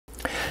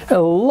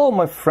Hello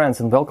my friends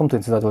and welcome to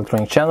Internet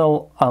Electronic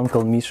Channel.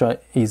 Uncle Misha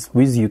is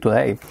with you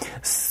today.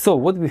 So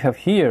what we have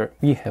here,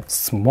 we have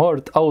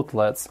smart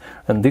outlets,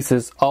 and this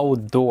is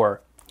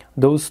outdoor.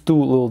 Those two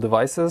little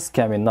devices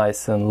came in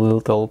nice and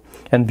little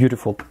and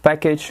beautiful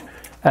package,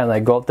 and I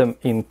got them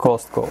in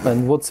Costco.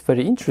 And what's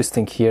very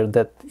interesting here,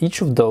 that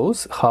each of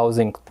those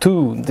housing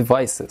two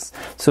devices.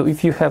 So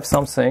if you have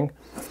something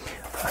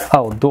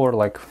outdoor,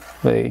 like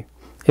they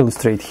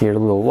illustrate here,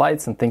 little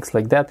lights and things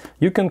like that,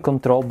 you can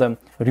control them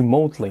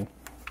remotely.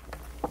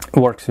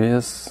 Works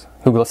with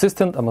Google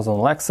Assistant, Amazon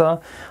Alexa,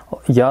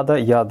 yada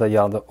yada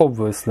yada.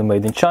 Obviously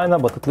made in China,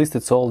 but at least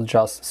it's all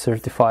just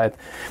certified,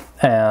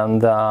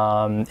 and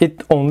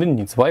it only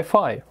needs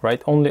Wi-Fi,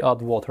 right? Only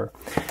add water,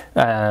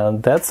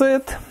 and that's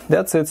it.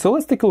 So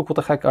let's take a look what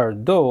the heck are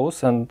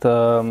those, and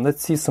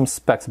let's see some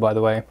specs, by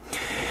the way.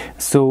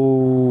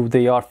 So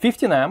they are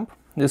 15 amp.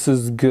 This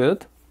is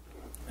good.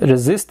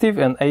 Resistive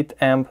and 8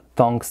 amp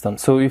tungsten.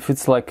 So if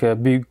it's like a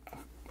big,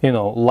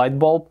 light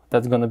bulb,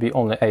 that's gonna be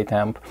only 8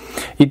 amp.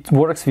 It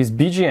works with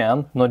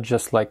BGN, not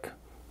just like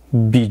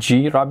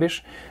BG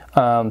rubbish.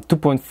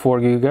 2.4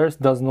 gigahertz,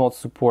 does not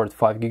support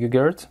 5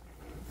 gigahertz,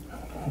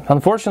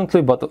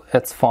 unfortunately, but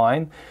that's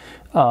fine.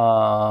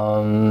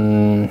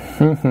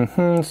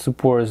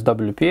 Supports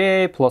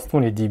WPA plus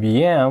 20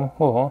 dBm.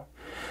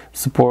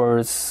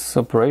 Supports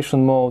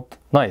operation mode.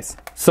 Nice.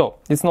 So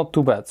it's not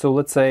too bad. So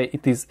let's say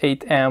it is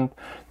 8 amp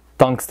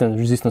tungsten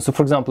resistance. So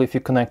for example, if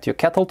you connect your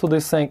kettle to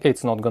this thing,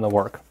 it's not gonna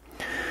work.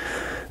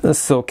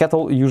 So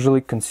kettle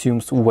usually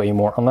consumes way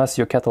more, unless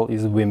your kettle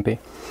is wimpy.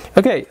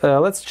 Okay,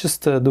 let's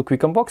just do a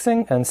quick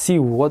unboxing and see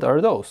what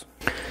are those.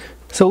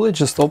 So let's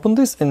just open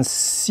this and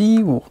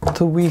see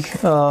what we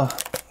can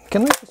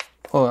we just,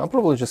 I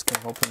probably just can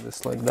open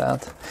this like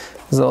that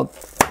without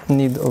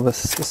need of a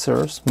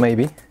scissors,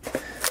 maybe.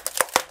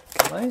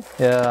 Can I?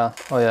 Yeah.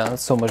 Oh yeah,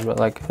 that's so much better.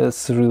 Like,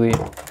 it's really,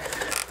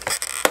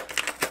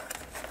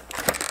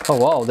 oh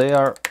wow, they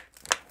are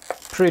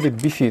pretty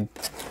beefy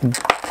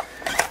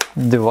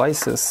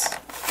devices.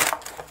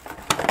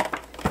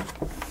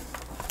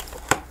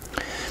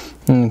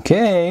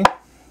 Okay,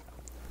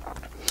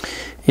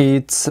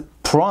 it's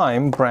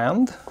Prime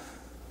brand.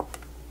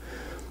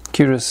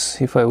 Curious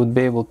if I would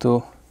be able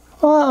to.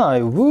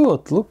 I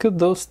would. Look at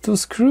those two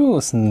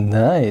screws.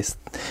 Nice,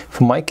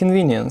 for my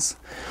convenience.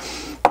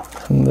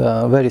 And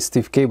very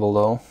stiff cable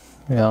though.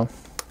 Yeah.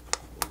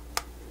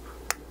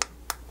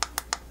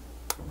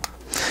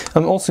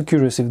 I'm also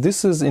curious if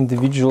this is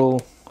individually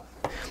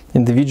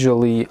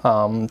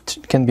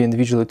can be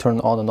individually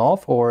turned on and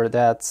off, or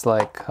that's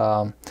like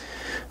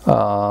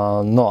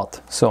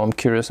not. So I'm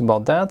curious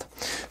about that.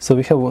 So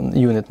we have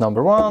unit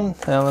number one,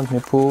 and let me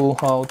pull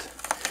out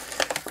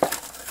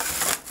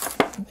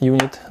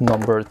unit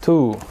number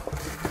two.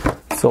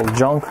 It's all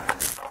junk.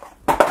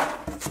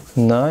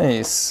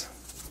 Nice.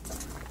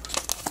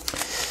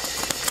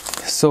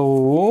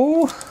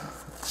 So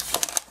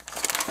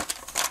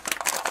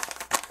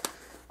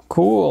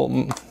cool.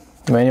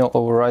 Manual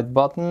override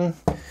button.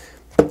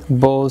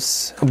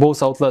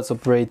 Both outlets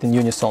operate in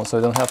unison, so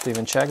I don't have to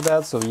even check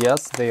that. So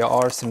yes, they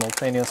are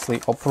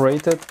simultaneously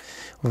operated.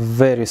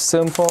 Very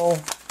simple.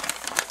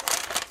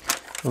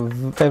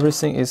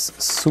 Everything is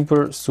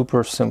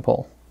super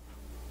simple.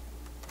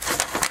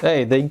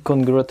 Hey, they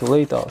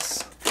congratulate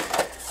us.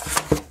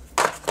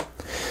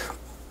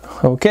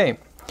 Okay,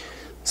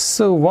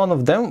 so one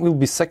of them will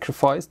be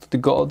sacrificed to the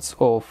gods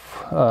of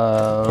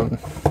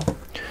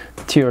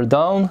tear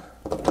down.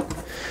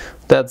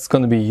 That's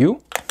gonna be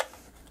you.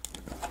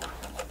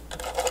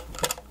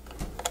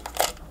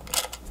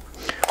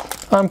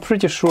 I'm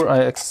pretty sure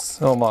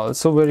oh wow, it's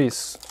so very...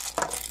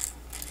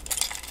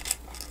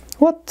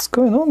 What's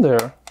going on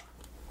there?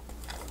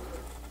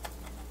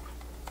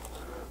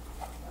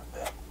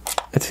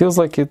 It feels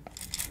like it...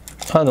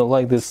 I don't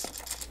like this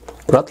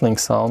rattling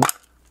sound.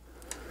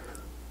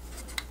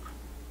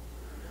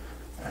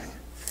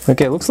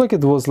 Okay, looks like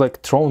it was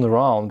like thrown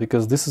around,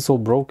 because this is all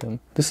broken.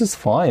 This is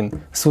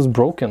fine. This was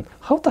broken.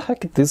 How the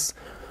heck is this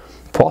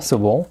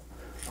possible?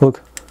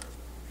 Look.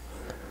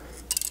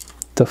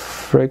 The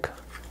frick.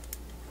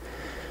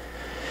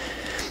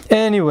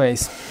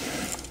 Anyways.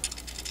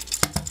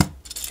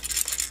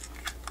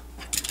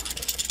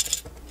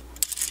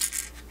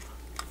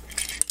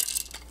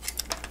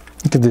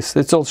 Look at this.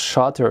 It's all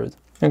shattered.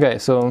 Okay,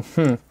 so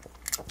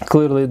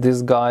clearly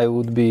this guy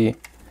would be,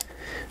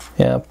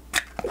 yeah,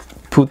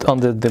 put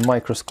under the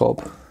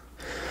microscope.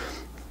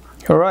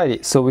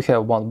 Alrighty, so we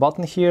have one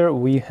button here,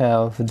 we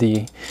have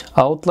the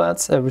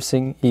outlets,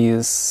 everything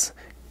is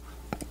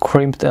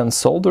crimped and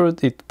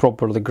soldered, it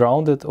properly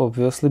grounded,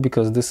 obviously,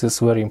 because this is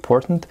very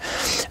important.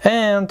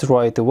 And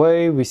right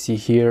away we see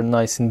here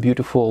nice and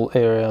beautiful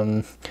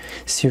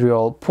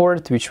serial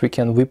port, which we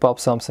can whip up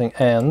something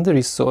and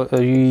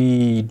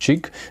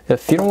rejig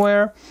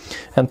firmware.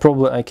 And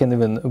probably I can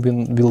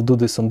will do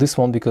this on this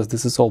one, because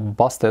this is all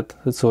busted,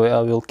 so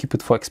I will keep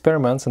it for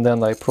experiments, and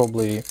then I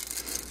probably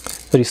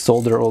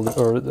resolder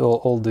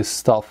all this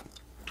stuff.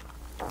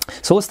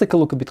 So let's take a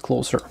look a bit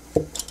closer.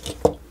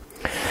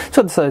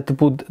 So I decided to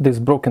put this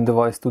broken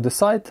device to the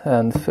side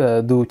and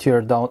do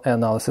teardown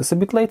analysis a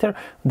bit later.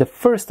 The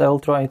first I'll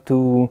try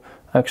to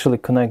actually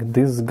connect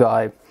this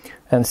guy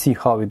and see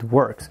how it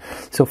works.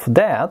 So for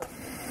that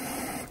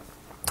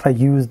I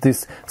use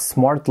this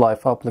Smart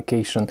Life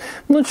application.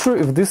 I'm not sure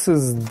if this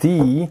is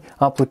the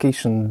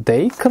application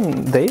they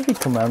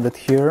recommended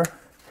here.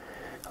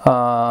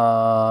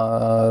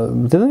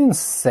 Didn't even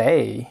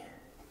say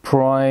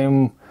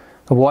Prime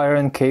Wire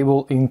and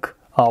Cable Inc.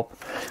 app.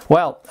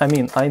 Well, I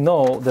mean, I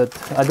know that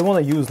I don't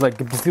want to use like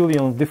a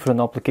bazillion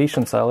different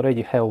applications. I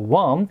already have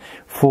one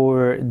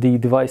for the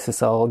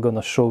devices I'm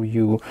gonna show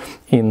you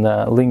in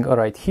a link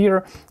right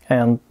here,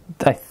 and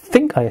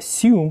I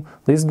assume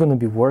this is gonna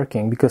be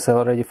working because I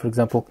already, for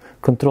example,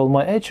 control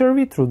my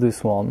HRV through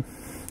this one.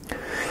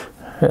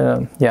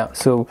 Yeah,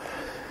 so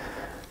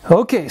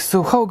okay,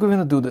 so how are we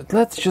gonna do that?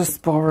 Let's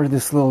just power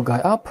this little guy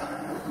up.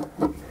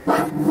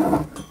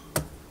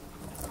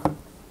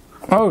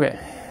 Okay,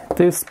 it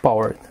is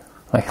powered,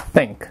 I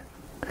think.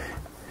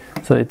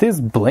 So it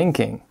is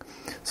blinking.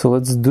 So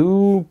let's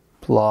do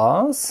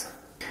plus.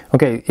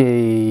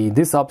 Okay,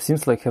 this app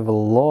seems like have a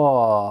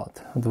lot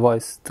of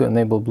device to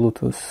enable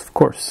Bluetooth. Of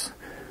course,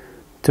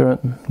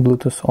 turn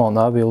Bluetooth on.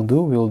 Will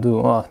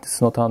do. Ah, this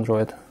is not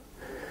Android.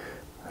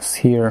 It's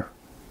here.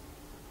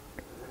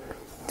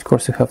 Of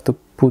course, you have to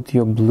put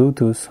your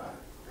Bluetooth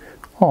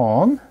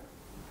on.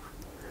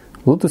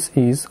 Bluetooth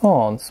is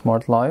on.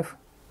 Smart Life.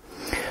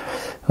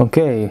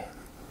 Okay.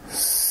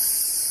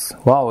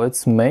 Wow,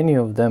 it's many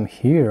of them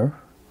here.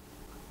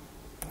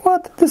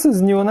 What? This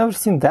is new. I've never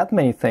seen that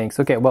many things.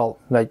 Okay, well,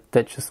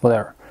 that's just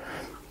whatever.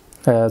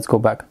 Let's go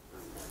back.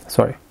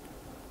 Sorry.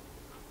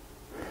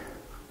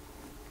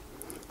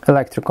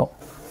 Electrical.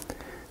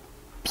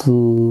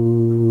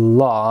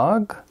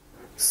 Plug.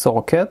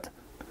 Socket.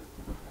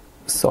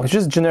 So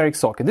just generic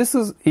socket. This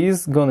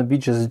is gonna be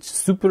just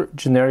super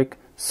generic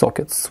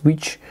socket.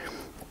 Switch.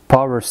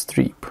 Power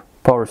strip.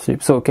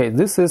 So okay,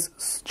 this is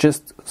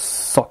just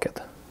socket.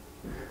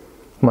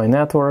 My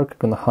network. I'm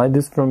gonna hide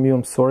this from you.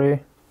 I'm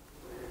sorry.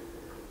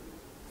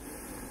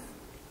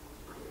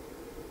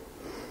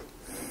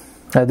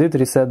 I did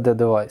reset the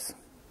device.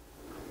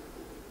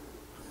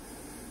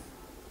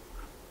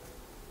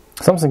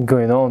 Something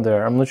going on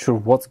there. I'm not sure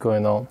what's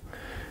going on.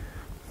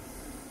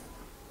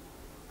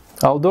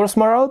 Outdoor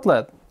smart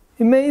outlet.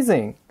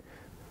 Amazing.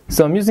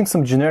 So I'm using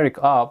some generic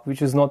app,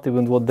 which is not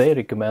even what they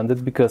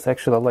recommended, because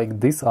actually I like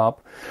this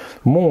app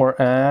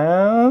more.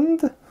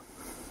 And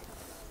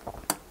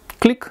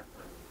click,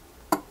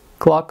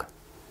 clock.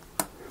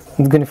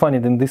 It's gonna find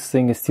it, and this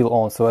thing is still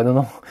on, so I don't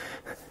know.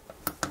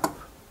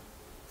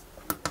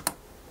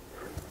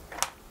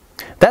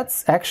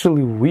 That's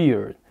actually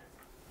weird.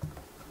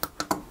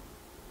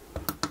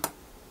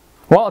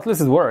 Well, at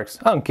least it works.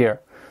 I don't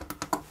care.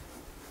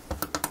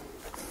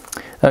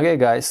 Okay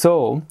guys,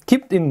 so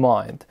keep in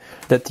mind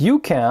that you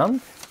can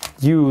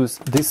use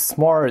this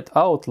smart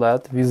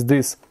outlet with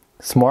this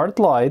smart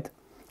light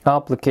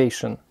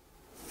application.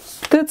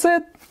 That's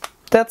it.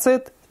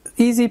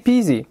 Easy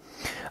peasy.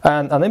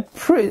 And I'm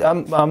pretty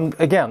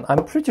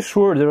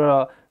sure there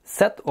are a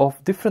set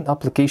of different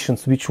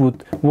applications which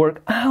would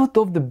work out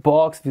of the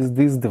box with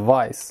this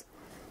device.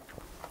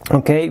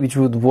 Okay, which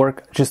would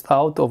work just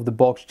out of the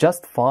box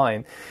just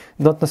fine.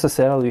 Not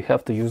necessarily you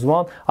have to use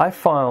one. I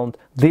found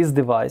this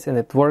device and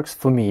it works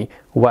for me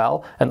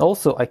well, and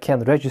also I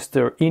can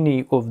register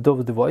any of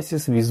those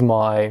devices with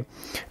my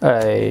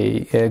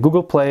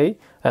Google Play,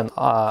 and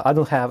I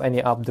don't have any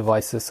app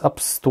devices, app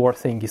store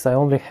thingies. I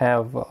only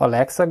have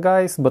Alexa,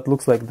 guys, but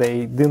looks like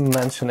they didn't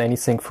mention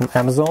anything from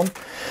Amazon.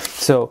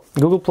 So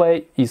Google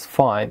Play is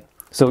fine.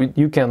 So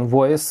you can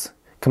voice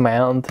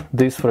command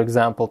this, for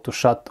example, to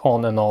shut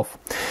on and off.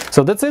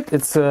 So that's it.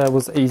 It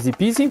was easy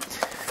peasy.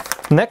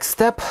 Next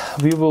step,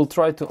 we will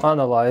try to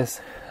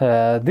analyze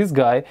this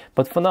guy,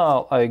 but for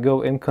now I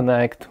go and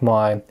connect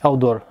my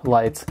outdoor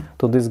lights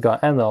to this guy,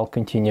 and I'll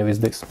continue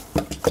with this.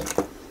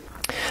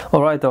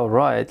 All right,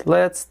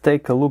 let's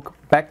take a look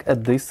back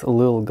at this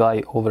little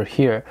guy over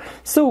here.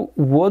 So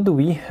what do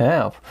we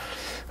have?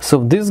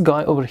 So this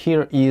guy over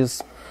here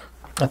is,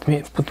 let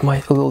me put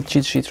my little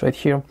cheat sheet right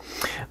here.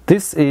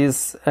 This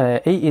is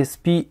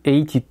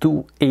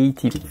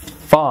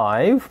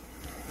ASP8285.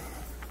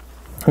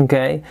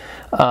 Okay,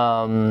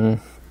 I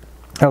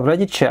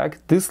already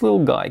checked. This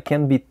little guy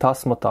can be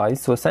Tasmatized,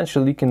 so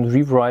essentially you can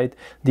rewrite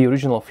the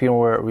original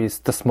firmware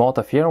with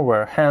Tasmata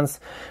firmware. Hence,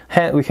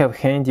 we have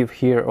handy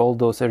here all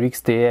those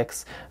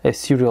RxTX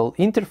serial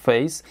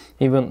interface.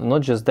 Even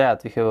not just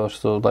that, we have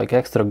also like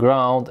extra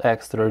ground,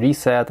 extra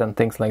reset, and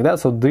things like that.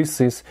 So this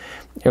is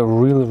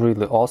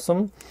really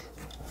awesome.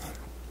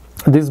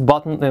 This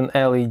button and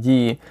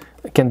LED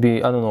can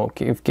be, I don't know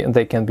if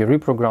they can be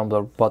reprogrammed,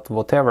 or but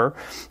whatever.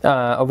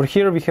 Over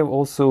here we have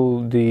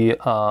also the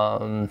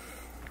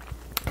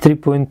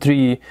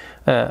 3.3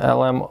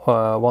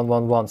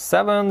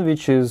 LM1117,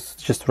 which is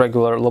just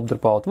regular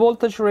low-dropout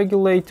voltage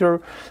regulator,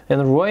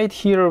 and right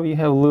here we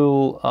have a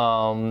little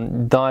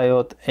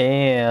diode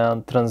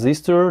and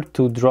transistor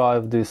to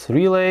drive this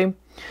relay.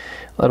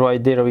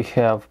 Right there we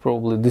have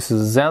probably, this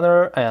is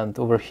Zener, and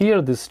over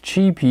here this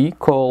cheapie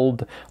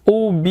called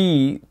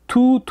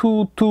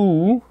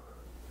OB2222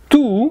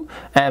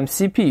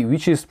 MCP,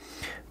 which is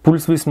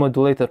pulse width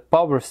modulator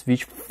power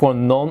switch for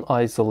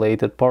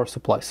non-isolated power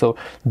supply. So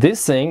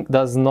this thing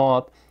does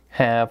not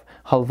have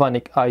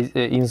galvanic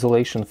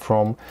insulation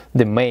from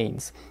the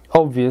mains.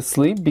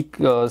 Obviously,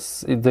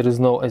 because there is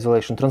no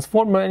isolation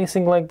transformer or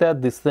anything like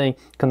that, this thing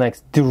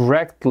connects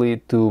directly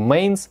to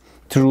mains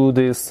through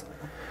this.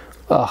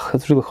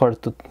 It's really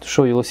hard to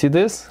show you. See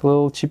this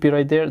little chippy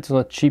right there? It's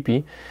not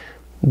chippy.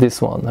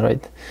 This one,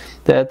 right?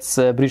 That's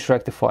a bridge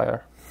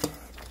rectifier.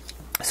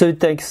 So it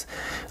takes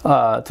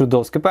through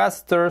those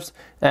capacitors,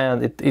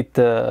 and it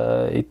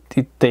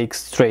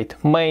takes straight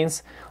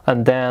mains,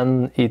 and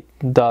then it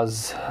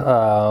does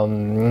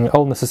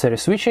all necessary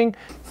switching.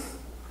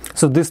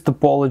 So this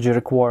topology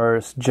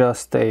requires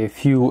just a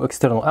few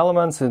external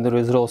elements, and there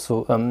is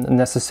also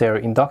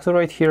necessary inductor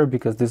right here,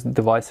 because this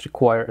device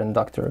requires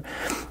inductor.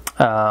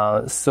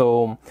 On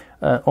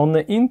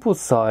the input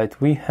side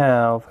we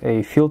have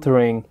a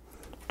filtering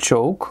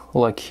choke,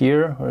 like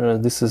here.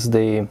 This is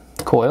the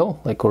coil,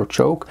 like, or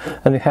choke,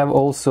 and we have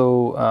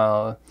also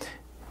a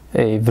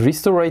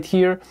varistor right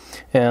here,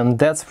 and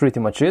that's pretty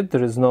much it.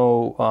 There is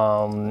no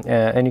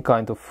any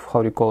kind of,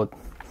 how do you call it,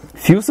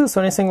 fuses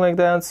or anything like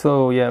that.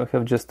 So yeah, we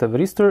have just a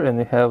varistor, and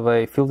we have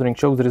a filtering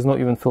choke. There is no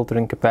even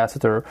filtering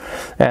capacitor,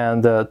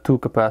 and two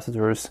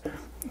capacitors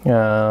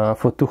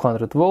for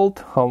 200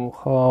 volt.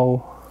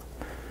 How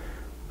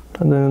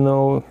I don't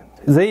know.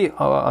 They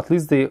at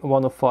least they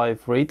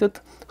 105 rated,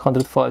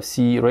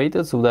 105C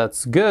rated, so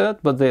that's good,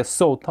 but they're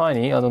so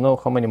tiny. I don't know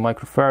how many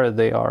microfarad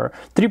they are.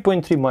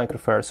 3.3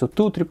 microfarad, so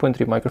two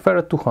 3.3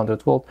 microfarad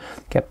 200 volt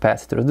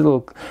capacitors.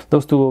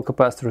 Those two little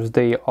capacitors,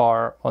 they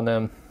are on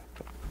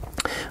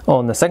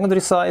the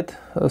secondary side,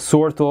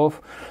 sort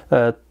of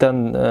 100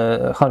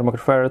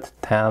 microfarad,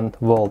 10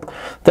 volt.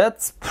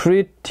 That's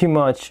pretty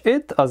much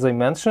it. As I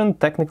mentioned,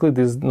 technically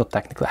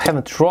I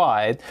haven't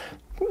tried.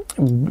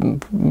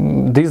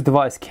 This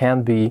device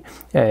can be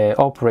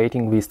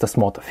operating with the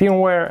Tasmota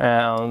firmware,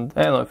 and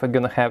I don't know, if I'm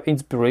gonna have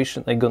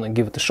inspiration, I'm gonna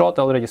give it a shot.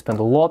 I already spent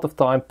a lot of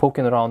time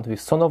poking around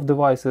with Sonoff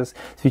devices,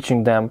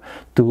 switching them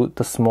to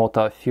the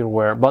Tasmota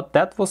firmware, but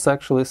that was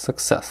actually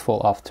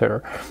successful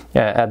after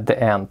at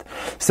the end.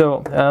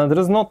 So there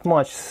is not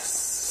much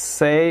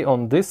say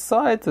on this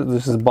side.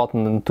 This is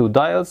button and two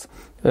diodes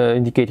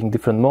indicating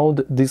different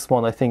mode. This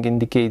one I think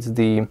indicates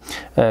the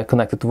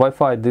connected to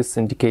Wi-Fi. This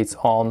indicates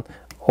on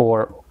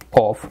or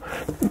off.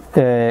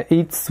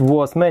 It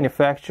was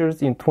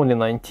manufactured in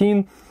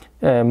 2019,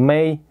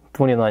 May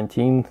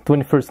 2019,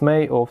 21st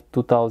May of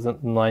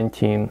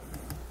 2019.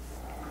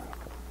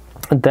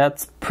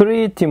 That's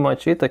pretty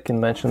much it I can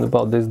mention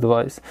about this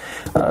device.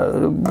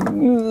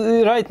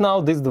 Right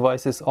now these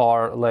devices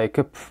are like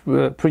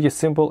pretty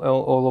simple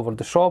all over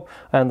the shop,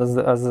 and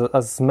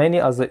as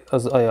many as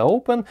I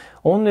open,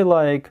 only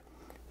like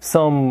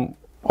some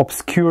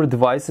obscure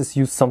devices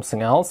use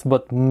something else,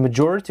 but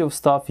majority of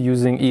stuff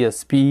using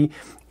ESP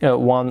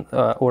one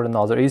or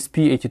another,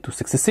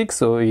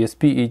 ESP8266 or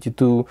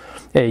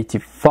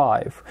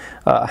ESP8285.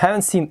 I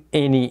haven't seen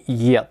any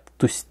yet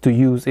to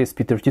use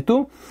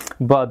ESP32,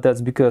 but that's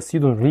because you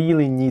don't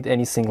really need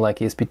anything like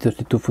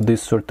ESP32 for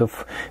this sort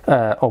of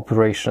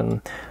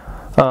operation.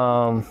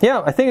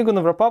 Yeah, I think I'm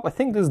gonna wrap up. I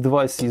think this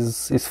device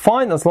is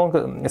fine, as long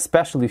as,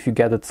 especially if you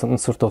get it some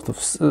sort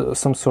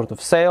of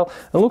sale.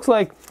 It looks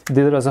like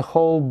there is a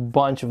whole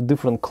bunch of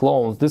different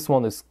clones. This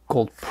one is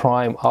called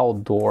Prime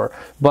Outdoor,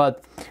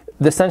 but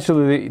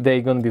essentially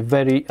they're gonna be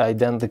very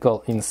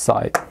identical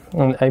inside.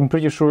 And I'm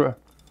pretty sure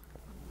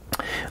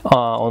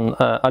on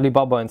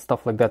Alibaba and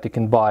stuff like that you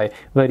can buy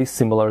very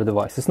similar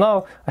devices.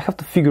 Now I have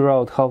to figure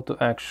out how to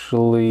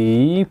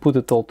actually put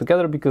it all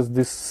together, because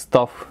this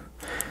stuff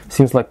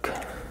seems like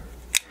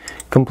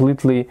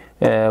completely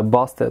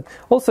busted.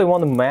 Also I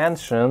want to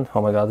mention,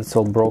 oh my god, it's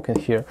all broken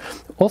here.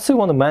 Also I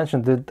want to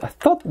mention that I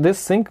thought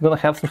this thing gonna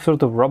have some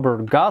sort of rubber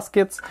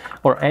gaskets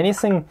or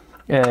anything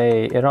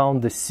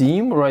around the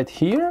seam right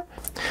here.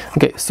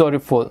 Okay, sorry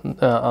for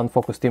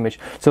unfocused image.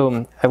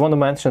 So I want to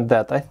mention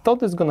that I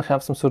thought it's gonna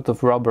have some sort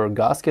of rubber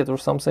gasket or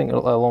something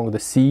along the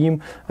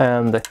seam,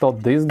 and I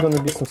thought this is gonna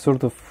be some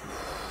sort of,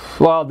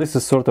 well, this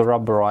is sort of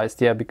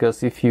rubberized, yeah,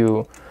 because if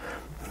you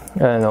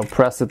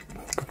press it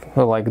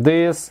like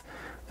this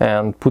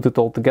and put it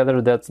all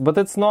together, but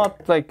it's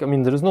not like, I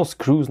mean, there is no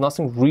screws,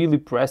 nothing really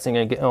pressing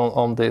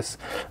on this.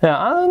 Yeah,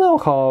 I don't know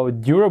how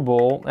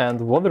durable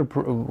and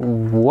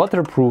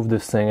waterproof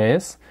this thing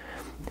is.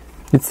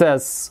 It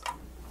says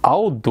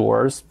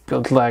outdoors,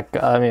 but like,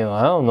 I mean,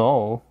 I don't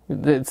know.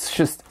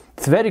 It's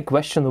very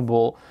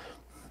questionable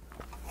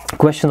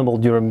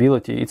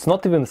durability. It's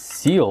not even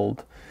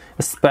sealed.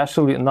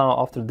 Especially now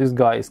after this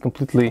guy has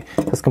completely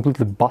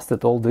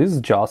busted all these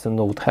jaws and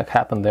know what the heck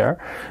happened there.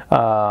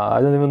 I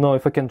don't even know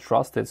if I can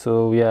trust it.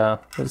 So yeah,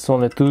 it's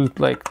only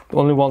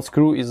only one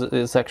screw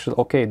is actually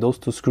okay. Those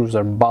two screws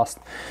are bust.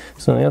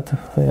 So yeah,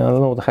 I don't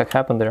know what the heck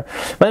happened there.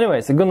 But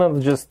anyways, I'm gonna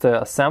just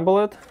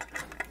assemble it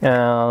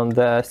and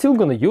still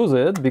gonna use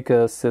it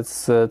because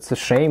it's a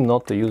shame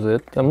not to use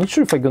it. I'm not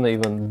sure if I'm gonna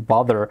even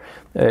bother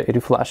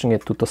reflashing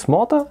it to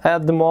Tasmata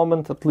at the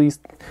moment, at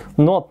least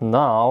not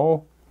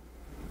now.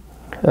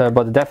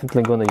 But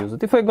definitely gonna use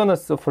it. If I'm gonna,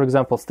 so for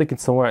example, stick it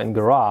somewhere in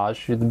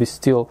garage, it'd be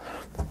still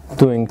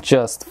doing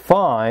just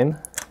fine.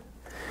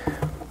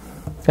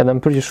 And I'm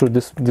pretty sure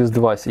this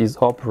device is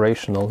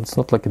operational. It's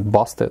not like it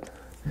busted.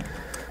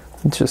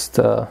 Just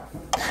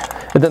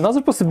and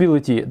another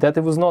possibility that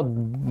it was not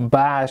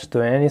bashed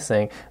or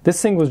anything.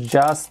 This thing was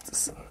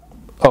just,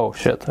 oh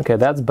shit. Okay,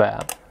 that's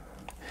bad.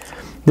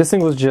 This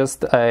thing was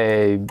just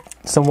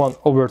someone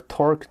over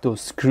torqued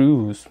those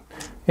screws.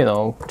 You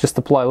know, just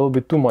apply a little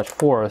bit too much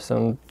force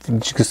and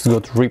it just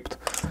got ripped.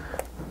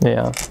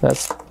 Yeah,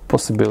 that's a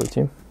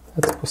possibility.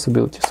 That's a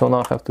possibility. So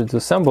now I have to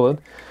disassemble it,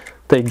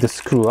 take the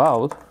screw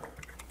out,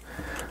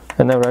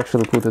 and never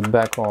actually put it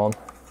back on.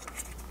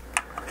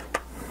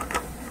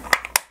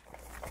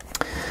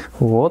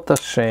 What a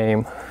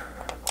shame.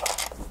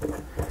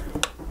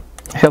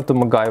 I have to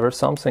MacGyver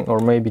something, or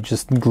maybe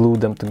just glue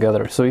them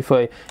together. So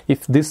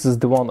if this is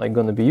the one I'm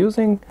gonna be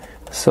using,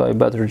 so I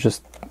better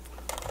just,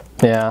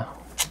 yeah.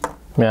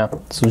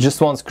 So just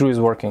one screw is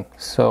working,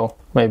 so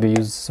maybe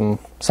use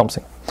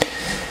something.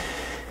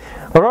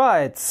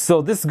 Alright,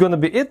 so this is gonna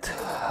be it.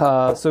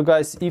 So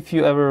guys, if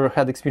you ever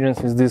had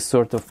experience with this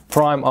sort of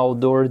prime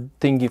outdoor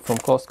thingy from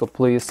Costco,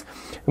 please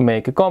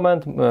make a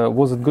comment.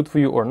 Was it good for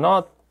you or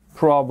not?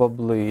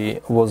 Probably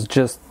was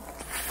just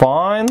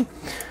fine.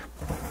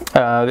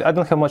 I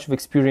don't have much of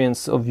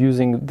experience of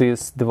using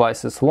these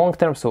devices long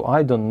term, so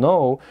I don't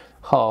know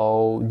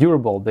how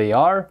durable they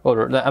are.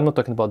 Or I'm not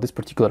talking about this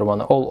particular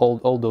one.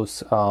 All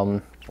those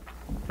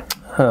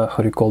how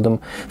do you call them,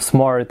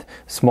 smart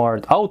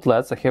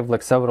outlets. I have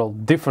like several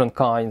different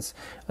kinds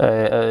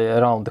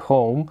around the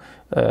home.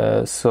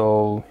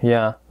 So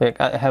yeah, like,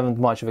 I haven't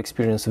much of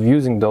experience of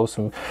using those.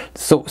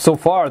 So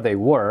far they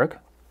work.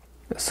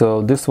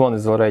 So this one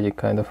is already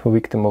kind of a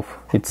victim of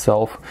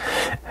itself.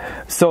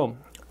 So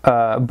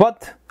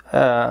but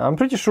I'm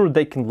pretty sure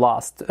they can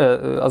last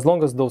as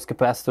long as those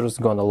capacitors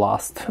gonna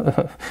last.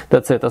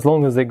 That's it. As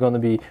long as they're gonna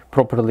be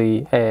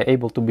properly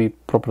able to be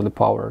properly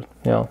powered.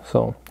 Yeah.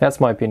 So that's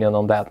my opinion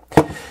on that.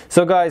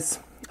 So guys,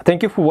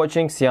 thank you for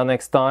watching. See you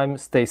next time.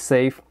 Stay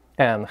safe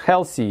and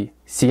healthy.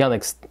 See you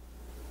next.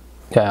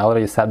 Yeah, I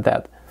already said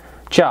that.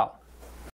 Ciao.